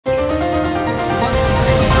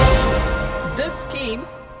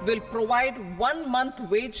provide 1 month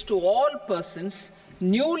wage to all persons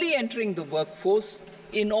newly entering the workforce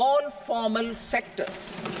in all formal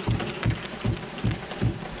sectors.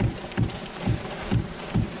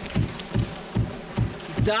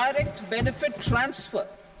 Direct benefit transfer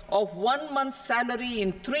of 1 month's salary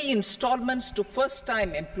in 3 installments to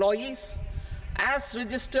first-time employees, as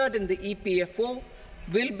registered in the EPFO,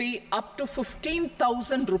 will be up to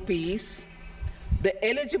 15,000 rupees. The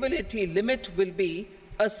eligibility limit will be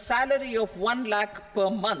a salary of 1 lakh per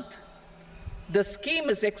month. The scheme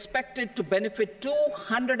is expected to benefit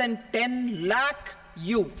 210 lakh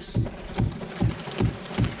youths.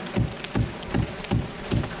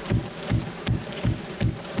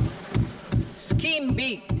 Scheme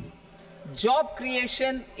B, job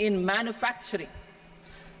creation in manufacturing.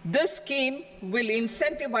 This scheme will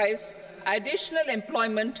incentivize additional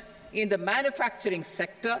employment in the manufacturing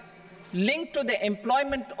sector linked to the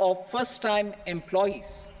employment of first-time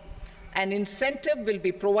employees. An incentive will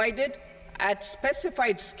be provided at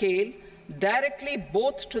specified scale directly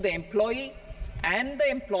both to the employee and the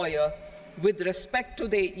employer with respect to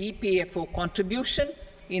the EPFO contribution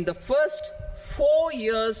in the first 4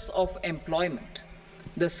 years of employment.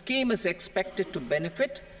 The scheme is expected to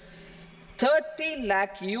benefit 30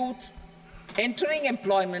 lakh youth entering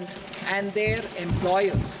employment and their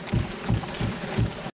employers.